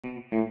Bar's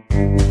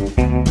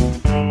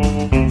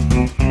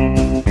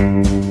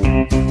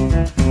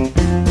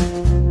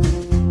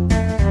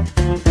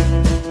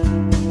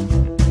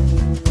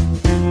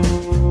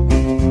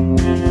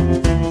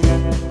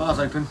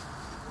open.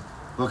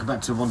 Welcome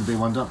back to Wanda Beer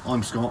Wonder.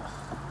 I'm Scott.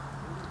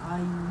 I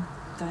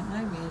don't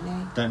know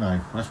really. Don't know.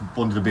 That's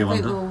Wanda Beer I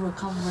think Wonder. we're all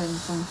recovering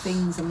from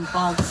things and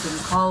bugs and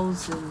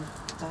colds and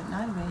don't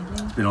know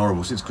really. It's been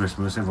horrible since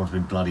Christmas. Everyone's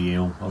been bloody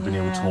ill. I've been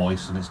ill Yeah.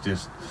 twice, and it's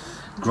just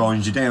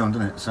grinds you down,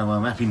 doesn't it? So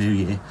Happy New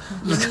Year.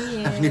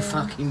 Happy New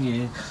fucking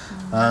year.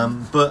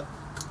 But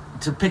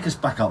to pick us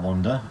back up,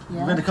 Wanda, Yeah.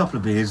 we've had a couple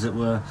of beers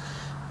that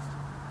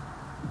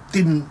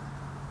didn't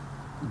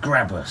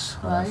grab us.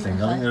 I Right, think.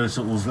 I okay. think they were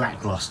sort of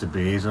lacklustre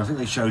beers. I think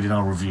they showed in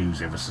our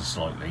reviews ever so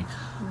slightly.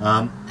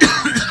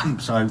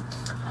 So.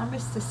 I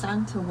missed the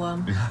Santa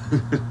one.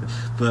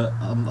 But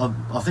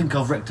I think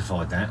I've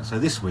rectified that. So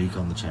this week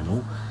on the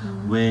channel,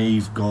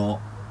 we've got,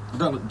 I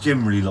don't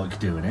generally like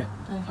doing it,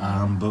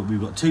 Okay. but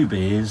we've got two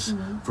beers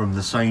from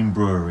the same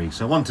brewery.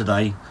 So one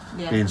today,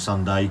 Yeah. being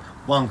Sunday,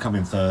 one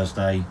coming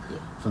Thursday, Yeah.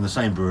 from the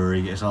same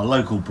brewery. It's our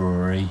local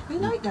brewery. We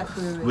like that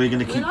brewery. We're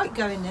gonna We keep- like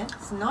going there.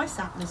 It's a nice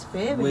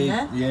atmosphere in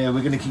there.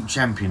 We're going to keep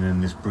championing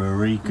this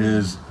brewery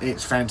because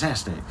it's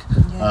fantastic.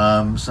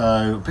 Yeah.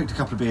 So I picked a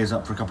couple of beers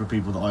up for a couple of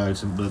people that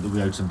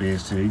we owed some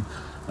beers to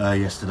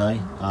yesterday.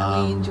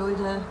 And we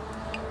enjoyed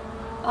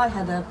I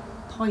had a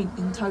pint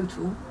in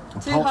total.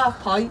 Two pint? half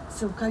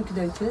pints of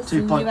Cocodotus. Two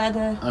and pint- you had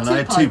and I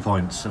had 2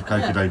 pints of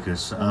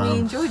Cocodotus. And we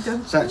enjoyed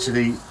them. It's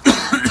actually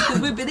Because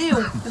we've been ill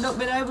and not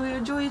been able to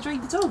enjoy a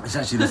drink at all. it's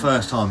actually the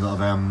first time that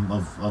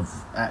I've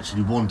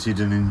actually wanted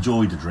and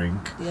enjoyed a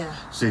drink Yeah.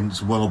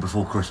 since well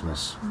before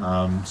Christmas.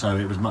 So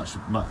it was much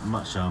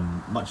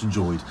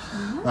enjoyed.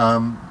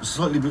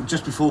 Slightly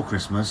just before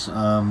Christmas,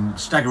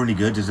 Staggeringly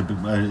Good is a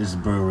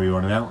brewery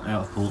running out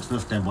of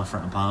Portsmouth down by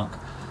Fratton Park.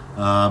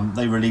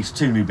 They released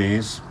 2 new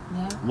beers.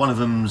 Yeah. One of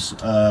them's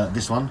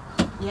this one,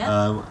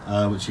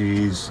 Yeah. which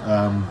is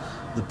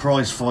the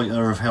Prize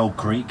Fighter of Hell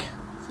Creek.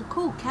 It's a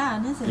cool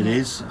can, isn't it? It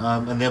is,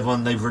 and the other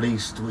one they've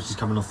released, which is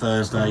coming on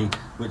Thursday,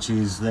 which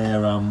is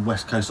their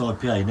West Coast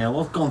IPA. Now,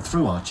 I've gone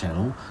through our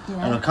channel,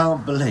 and I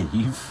can't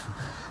believe,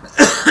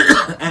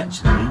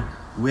 actually,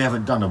 we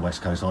haven't done a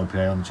West Coast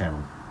IPA on the channel.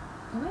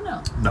 Are we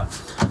not? No.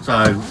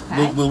 So,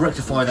 Okay. we'll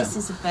rectify that. This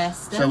is the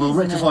best. So we'll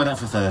rectify it? that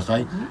for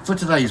Thursday. For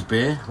today's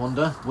beer,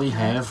 Wanda, we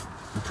have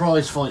the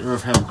Prize Fighter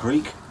of Hell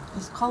Creek.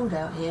 It's cold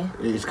out here.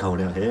 It is cold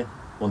out here.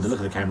 Wanda,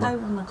 look at the I camera.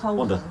 don't want the cold.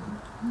 Wanda.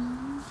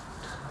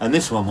 And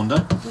this one,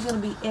 Wanda, We're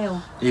going to be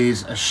ill.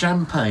 is a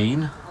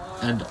champagne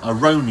and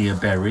Aronia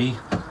Berry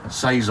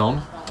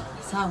Saison.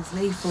 Sounds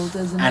lethal,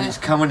 doesn't And it? it's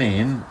coming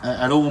in at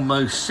an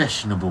almost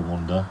sessionable,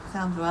 Wanda.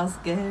 Sounds well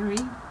scary.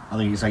 I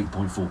think it's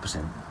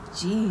 8.4%.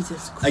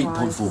 Jesus Christ.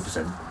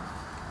 8.4%.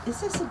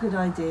 Is this a good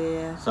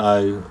idea?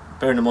 So,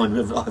 bearing in mind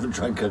I haven't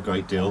drank a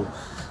great deal,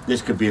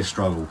 this could be a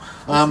struggle.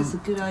 Is this a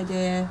good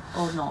idea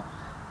or not?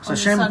 So On a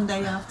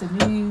Sunday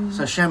afternoon.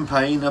 So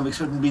champagne, I'm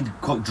expecting to be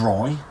quite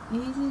dry.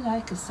 Easy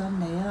like a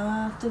Sunday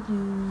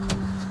afternoon.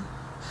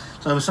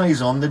 So the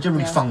Saison, they're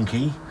generally Yeah.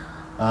 funky,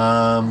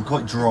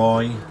 quite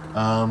dry,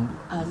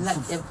 I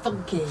like them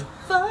funky.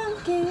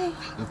 Funky.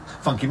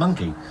 funky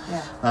monkey.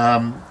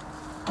 Yeah.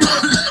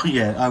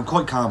 Yeah,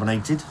 quite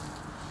carbonated.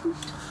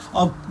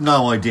 I've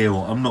no idea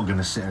I'm not going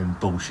to sit and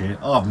bullshit.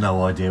 I have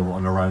no idea what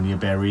an Aronia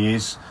berry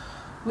is.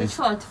 We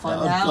tried to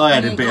find out. I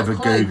had we a ain't bit got of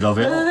a clue. Google of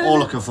it.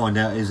 All I can find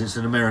out is it's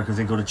an American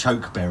thing called a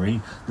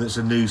chokeberry that's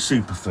a new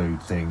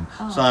superfood thing.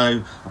 Oh.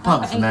 So,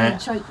 apart That from ain't gonna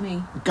that, choke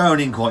me. going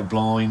in quite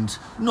blind.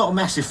 Not a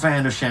massive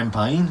fan of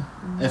champagne,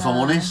 if I'm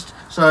No. honest.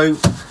 So,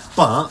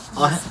 but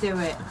Let's do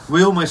it.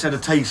 we almost had a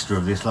taster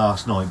of this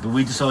last night, but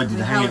we decided We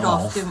to hang held it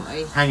off, off. didn't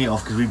we? Hang it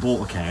off because we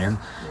bought a can.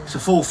 It's a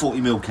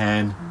 440ml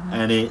can,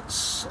 and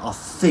it's, I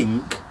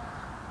think,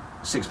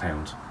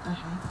 £6. Okay.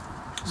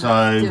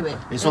 So Do it.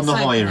 it's Let's on the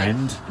open higher it.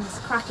 end. Let's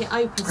crack it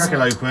open. Crack it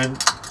open.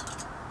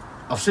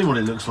 I've seen what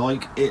it looks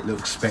like. It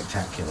looks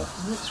spectacular.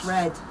 It looks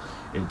red.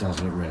 It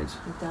does look red.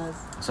 It does.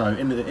 So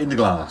in the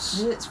glass.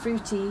 It looks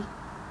fruity.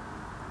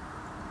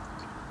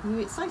 Are you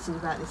excited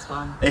about this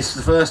one? It's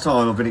the first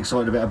time I've been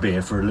excited about a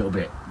beer for a little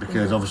bit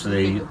because You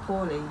obviously look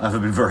poorly. I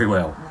haven't been very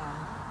well. No.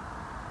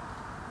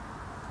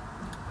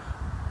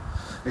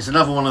 It's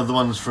another one of the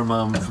ones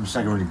from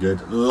Staggeringly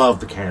Good. Love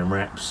the can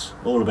wraps.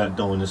 All about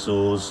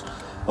dinosaurs.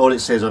 All it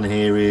says on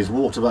here is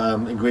water.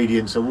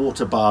 Ingredients are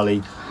water,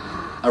 barley,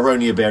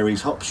 Aronia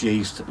berries, hops,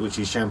 yeast, which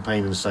is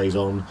champagne and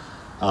saison,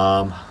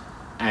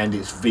 and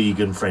it's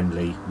vegan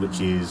friendly,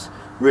 which is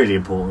really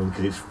important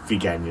because it's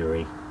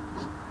veganuary.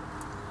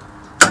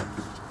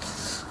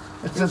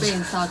 You're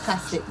being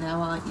sarcastic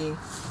now, aren't you?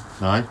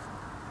 No.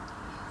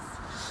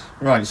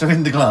 Right. So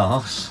in the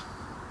glass.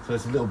 So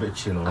there's a little bit of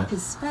chill on I it. can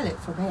smell it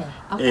from here.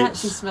 I can It's-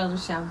 actually smell the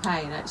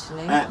champagne,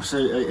 actually.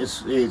 Absolutely,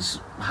 it's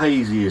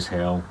hazy as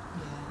hell,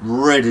 Yeah.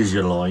 red as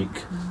you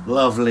like,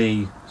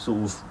 lovely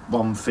sort of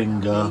one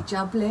finger, Lovely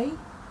jubbly.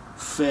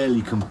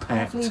 fairly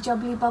compact, Lovely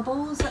jubbly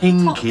bubbles at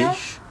the top there.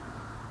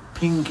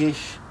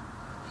 pinkish,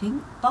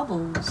 Pink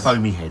bubbles.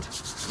 foamy head.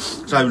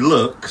 So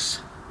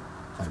looks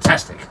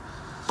fantastic.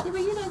 Yeah,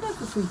 but you don't go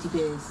for fruity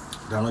beers.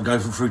 Don't like go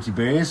for fruity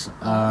beers.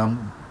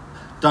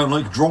 Don't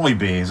like dry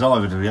beers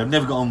either, do we? I've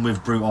never got on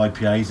with brute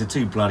IPAs. They're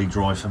too bloody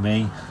dry for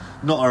me.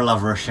 Not a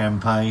lover of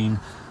champagne.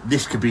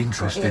 This could be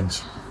interesting.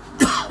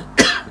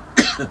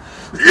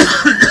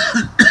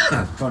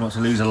 Try not to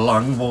lose a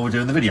lung while we're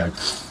doing the video.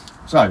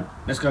 So,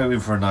 let's go in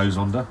for a nose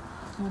under.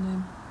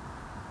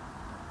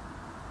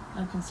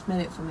 I can smell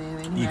it from here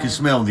anyway. You can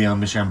smell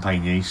the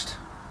champagne yeast.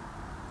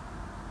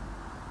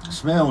 It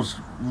smells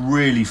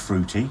really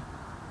fruity.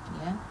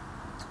 Yeah.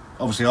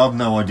 Obviously, I've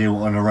no idea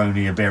what an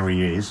Aronia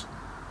berry is.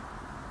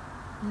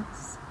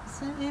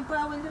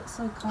 Well, it looks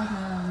like I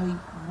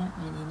don't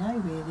really know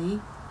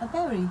really. A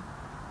berry.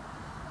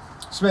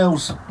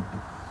 Smells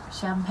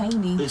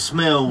Champagne-y. It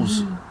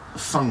smells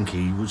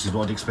funky, which is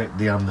what I'd expect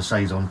the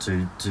Saison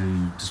to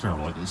smell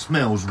like. It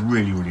smells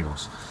really, really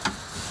nice.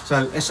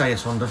 So,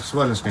 SAS Wanda,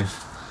 swirl and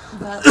sniff.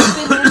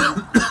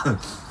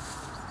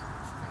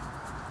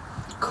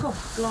 Cool,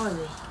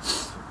 blimey.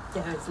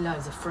 There's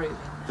loads of fruit in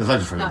there. There's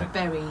loads of fruit in like it.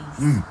 Berries.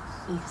 Mm.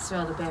 You can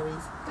smell the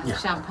berries. Yeah.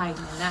 Champagne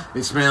in that.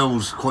 It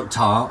smells quite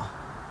tart.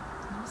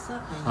 What's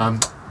that mean?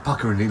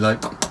 Puckeringly,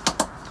 like,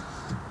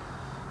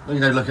 you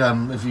know, like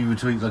if you were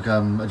to eat like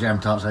a jam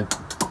tart, say. I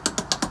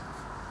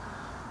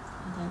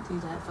don't do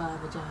that via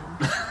the jam.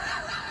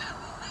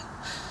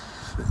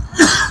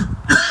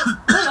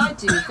 What I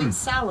do, if it's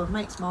sour,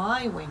 makes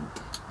my eye wink.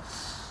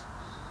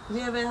 Have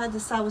you ever had the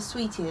sour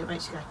sweetie that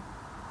makes you go?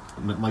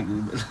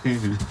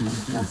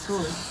 That's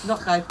all.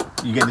 Not go.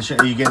 You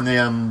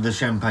getting the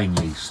champagne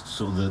yeast,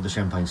 sort of the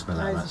champagne smell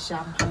out of Loads that.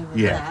 of champagne in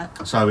Yeah.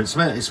 that. So it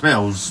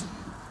smells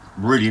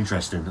really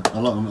interesting.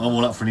 I'm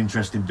all up for an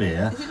interesting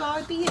beer. Is it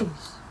got IBUs?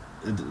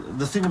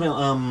 The thing about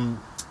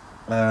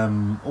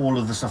all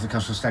of the stuff that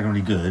comes from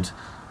Staggeringly Good,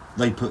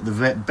 they put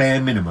the bare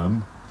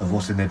minimum of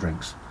what's in their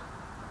drinks.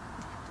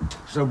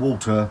 So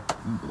water,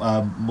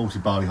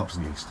 malted barley, hops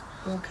and yeast.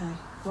 Okay.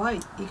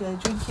 Right, you're going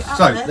to drink it up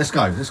So then. let's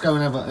go. Let's go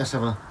and have a taste.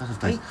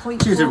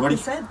 8.4%. Cheers, everybody.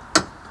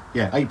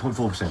 Yeah,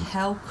 8.4%.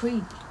 Hell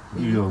Creek.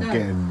 You're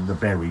getting the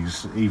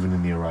berries, even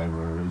in the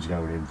aroma, as you're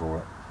going in for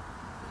it.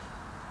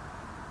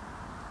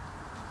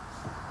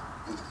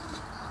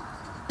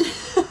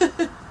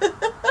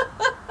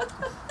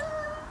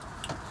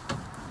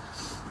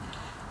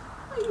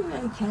 Are you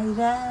okay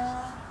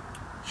there?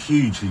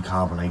 Hugely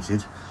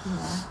carbonated, Yeah.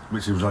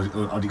 which was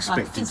I'd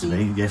expect it to fizzy.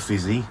 be. Yeah,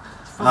 fizzy.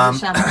 From the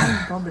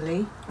champagne,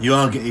 probably. You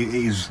are getting it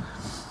is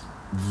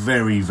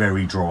very,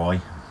 very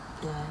dry.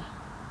 Yeah.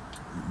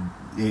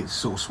 It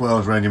sort of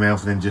swirls around your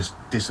mouth and then just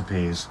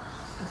disappears.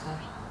 Okay.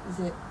 Is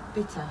it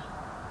bitter?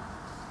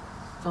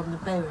 From the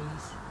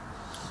berries?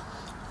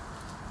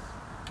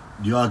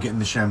 You are getting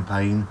the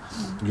champagne,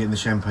 you're getting the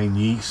champagne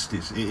yeast.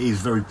 It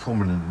is very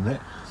prominent in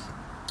it,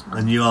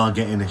 and you are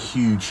getting a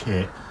huge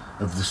hit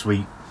of the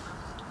sweet,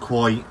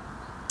 quite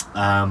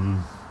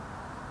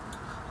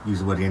use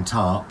the word again,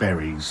 tart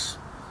berries.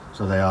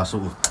 So they are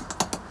sort of.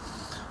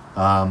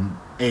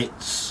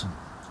 It's.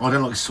 I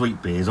don't like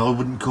sweet beers. I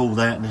wouldn't call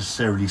that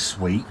necessarily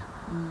sweet.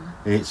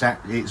 It's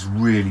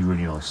really,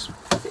 really nice.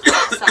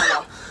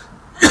 Sour.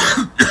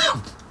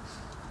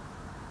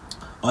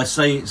 I'd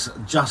say it's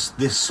just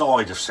this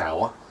side of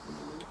sour.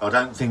 I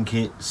don't think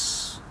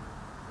it's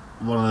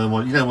one of the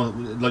ones, you know,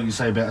 like you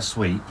say about a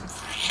sweet.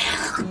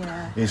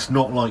 Yeah. It's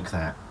not like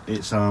that.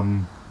 It's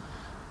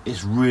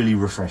really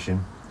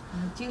refreshing.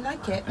 Do you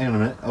like it? Hang on a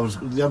minute.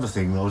 The other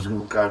thing I was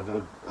going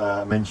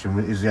to mention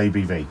is the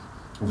ABV.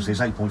 Obviously,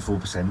 it's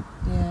 8.4%.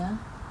 Yeah.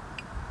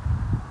 Do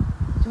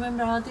you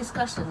remember our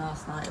discussion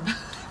last night about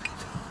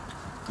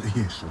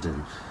Yes, I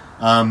do.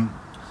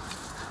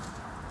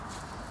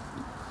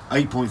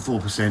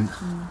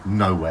 8.4%.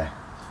 Nowhere.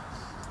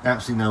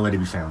 Absolutely nowhere to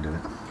be found in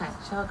it. Okay,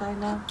 shall I go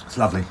now? It's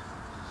lovely.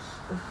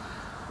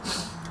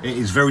 It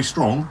is very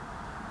strong.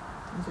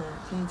 Is it?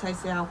 Can you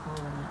taste the alcohol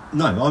in it?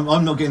 No,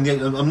 I'm not getting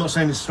I'm not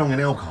saying it's strong in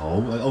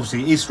alcohol.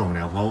 Obviously, it is strong in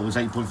alcohol. It was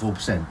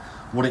 8.4%.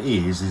 What it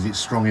is it's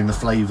strong in the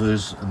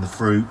flavours and the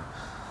fruit.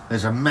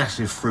 There's a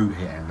massive fruit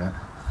hit in that.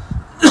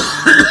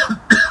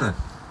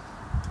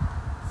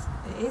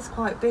 It is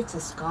quite bitter,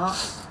 Scott.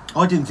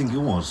 I didn't think it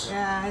was.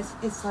 Yeah,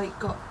 it's like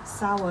got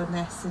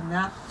sourness in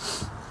that.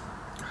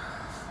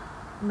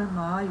 Remember,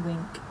 I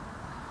wink.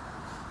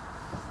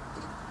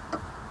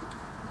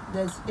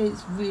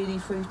 It's really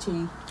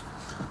fruity.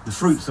 The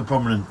fruit's the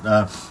prominent.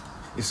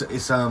 It's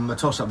a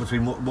toss up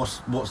between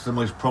what's the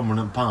most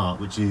prominent part,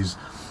 which is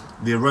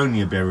the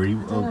Aronia berry. I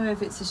don't know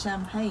if it's a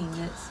champagne.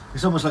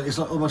 It's almost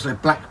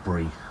like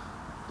blackberry.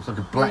 It's like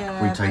a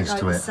blackberry taste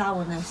to it.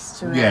 Sourness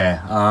to it.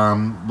 Yeah,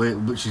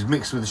 which is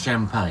mixed with the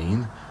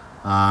champagne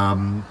I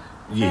might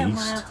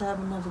yeast. have to have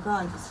another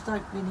go because I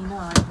don't really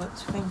know what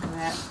to think of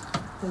it.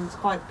 Because it's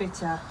quite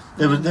bitter.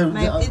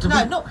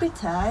 Not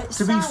bitter. It's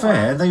To sour. be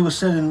fair, they were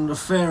selling a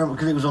fair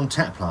because it was on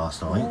tap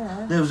last night.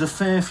 Yeah. There was a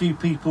fair few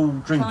people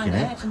drinking Trying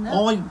it. it, and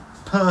I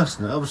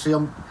personally, obviously, I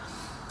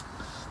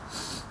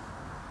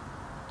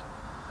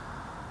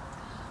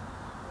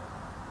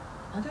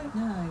don't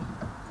know.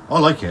 I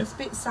like it. It's a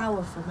bit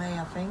sour for me,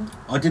 I think.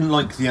 I didn't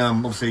like the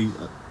obviously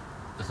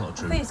That's not I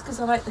true. think it's because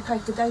I like the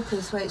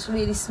Coca-Colas where it's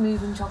really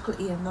smooth and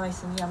chocolatey and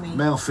nice and yummy.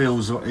 Mouthfeel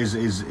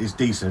is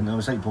decent.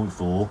 It's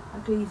 8.4. I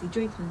could easily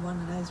drink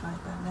one of those right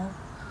about now.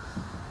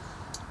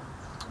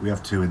 We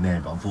have 2 in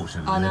there, but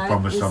unfortunately I know, they're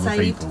promised it's other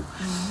saved. people.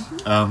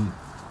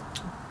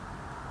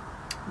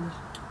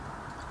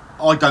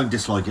 I don't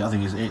dislike it. I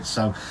think it's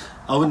I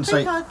wouldn't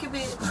say. I'd give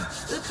it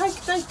the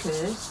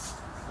Coca-Colas.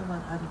 I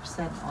went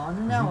 100% on,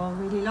 and now I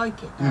really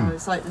like it. Now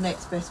it's like the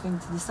next best thing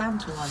to the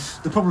Santa one.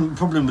 The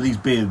problem with these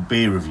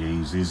beer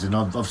reviews is, and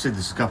I've said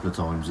this a couple of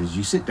times, is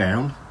you sit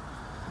down,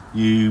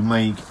 you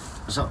make.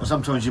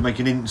 Sometimes you make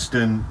an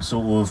instant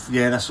sort of,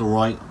 yeah, that's all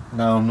right.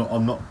 No,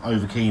 I'm not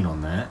over keen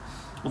on that.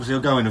 Obviously,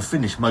 I'll go in and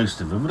finish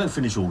most of them. I don't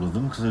finish all of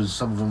them because there's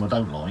some of them I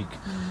don't like.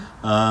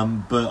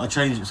 But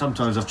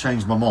sometimes I've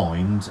changed my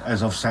mind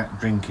as I've sat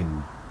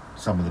drinking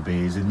some of the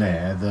beers in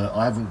there that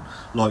I haven't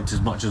liked as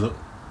much as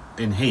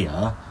in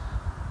here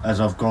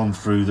as I've gone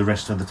through the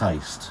rest of the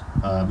taste.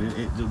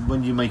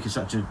 When you make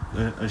such a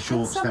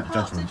short snap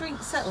judgment. Some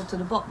drink settle to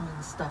the bottom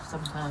and stuff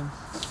sometimes.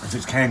 If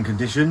it's can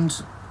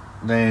conditioned,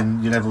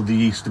 then you'll have all the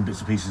yeast and bits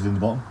and pieces in the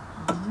bottom.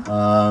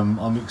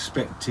 I'm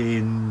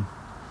expecting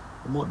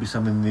there might be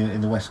some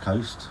in the West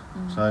Coast,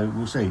 so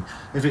we'll see.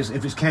 If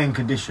it's can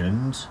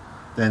conditioned,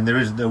 then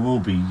there will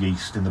be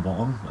yeast in the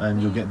bottom,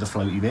 and you'll get the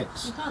floaty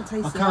bits. You can't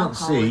taste I the can't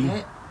alcohol see in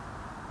it.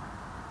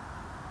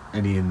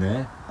 any in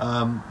there.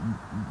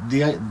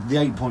 The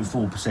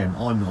 8.4%,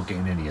 I'm not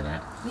getting any of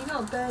that. You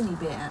got a burny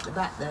bit at the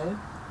back though.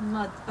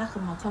 My back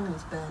of my tongue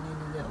is burning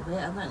a little bit.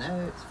 I don't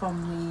know if it's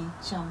from the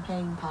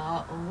champagne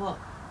part or what.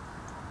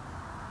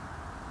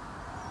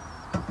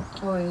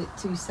 Or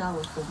it's too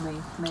sour for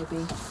me,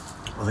 maybe.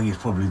 I think it's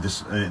probably the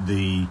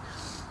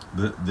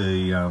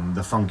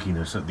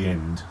funkiness at the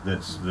end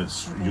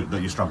that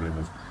you're struggling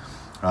with.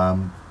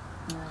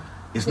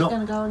 It's Is it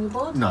going to go on your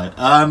board? No.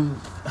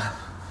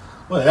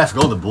 Well, that's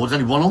got on the board.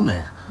 There's only one on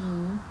there.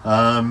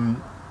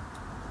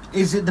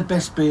 Is it the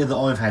best beer that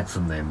I've had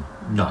from them?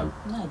 No.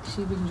 No, because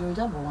you've enjoyed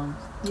other ones.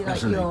 You like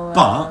Absolutely. your,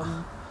 but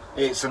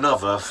it's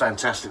another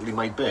fantastically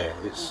made beer.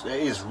 It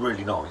is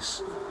really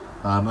nice,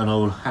 and I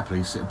will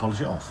happily sit and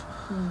polish it off.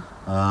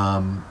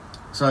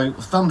 So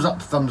thumbs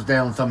up, thumbs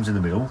down, thumbs in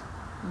the middle.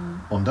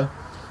 Wanda.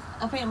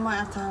 I think I might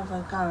have to have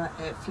a go at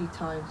it a few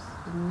times.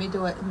 In the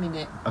middle at the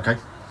minute. Okay.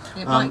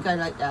 It might go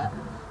like that.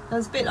 I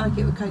was a bit like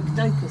it with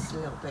Coca-Colas a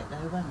little bit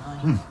though, wasn't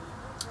I?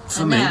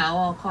 For me, now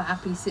I'll quite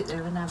happily sit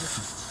there and have it.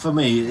 For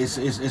me, it's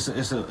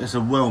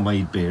a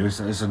well-made beer.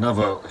 It's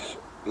another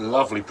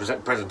lovely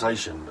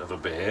presentation of a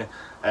beer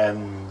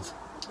and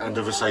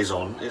of a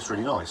saison. It's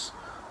really nice.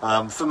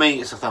 For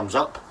me, it's a thumbs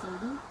up.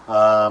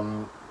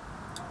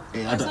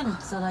 That's only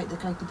because I like the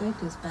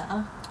Coca-Colas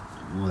better.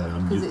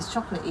 Because it's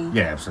chocolatey.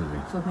 Yeah, absolutely.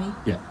 For me.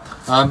 Yeah.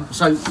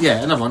 So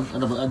yeah, another one.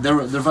 They're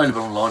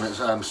available online at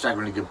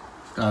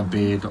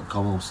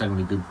staggeringlygood.beer.com or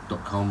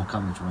staggeringlygood.com. I can't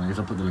remember which one it is.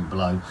 I'll put the link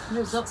below.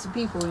 There's lots of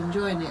people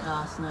enjoying it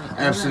last night.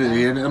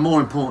 Absolutely, and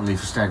more importantly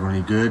for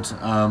Staggeringly Good,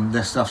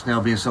 their stuff's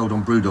now being sold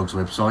on Brewdog's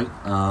website.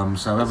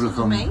 So have a look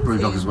on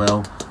Brewdog as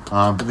well.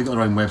 But they've got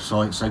their own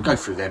website, so go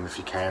through them if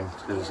you can,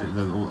 because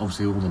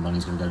obviously all the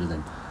money's going to go to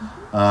them.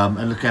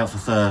 And look out for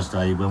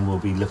Thursday when we'll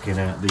be looking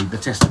at the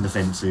Test and the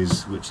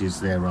Fences, which is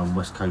their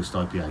West Coast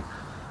IPA.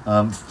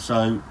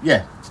 So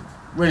yeah,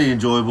 really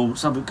enjoyable.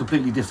 Something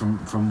completely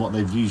different from what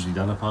they've usually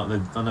done. I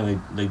know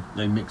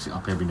they mix it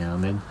up every now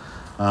and then.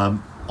 I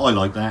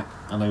like that.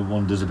 I know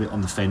Wanda's a bit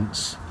on the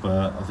fence,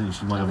 but I think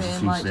she might have a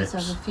few sips.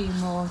 Just have a few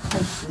more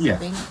tastes. Yeah,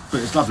 but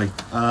it's lovely.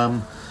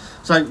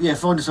 So yeah,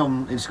 find us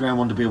on Instagram,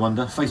 Wanda Beer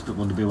Wonder, Facebook,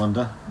 Wanda Beer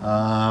Wonder.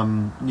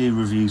 New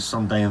reviews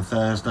Sunday and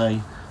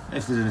Thursday.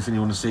 If there's anything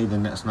you want to see,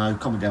 then let us know.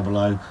 Comment down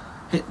below.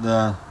 Hit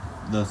the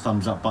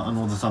thumbs up button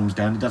or the thumbs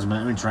down. It doesn't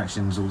matter.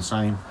 Interaction's all the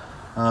same.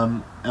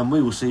 And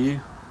we will see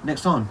you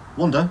next time.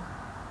 Wanda.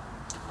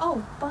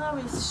 Oh, bar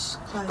is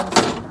closed.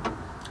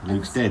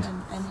 Luke's dead.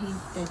 And he's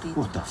dead.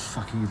 What the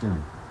fuck are you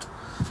doing?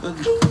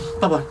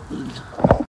 Bye bye.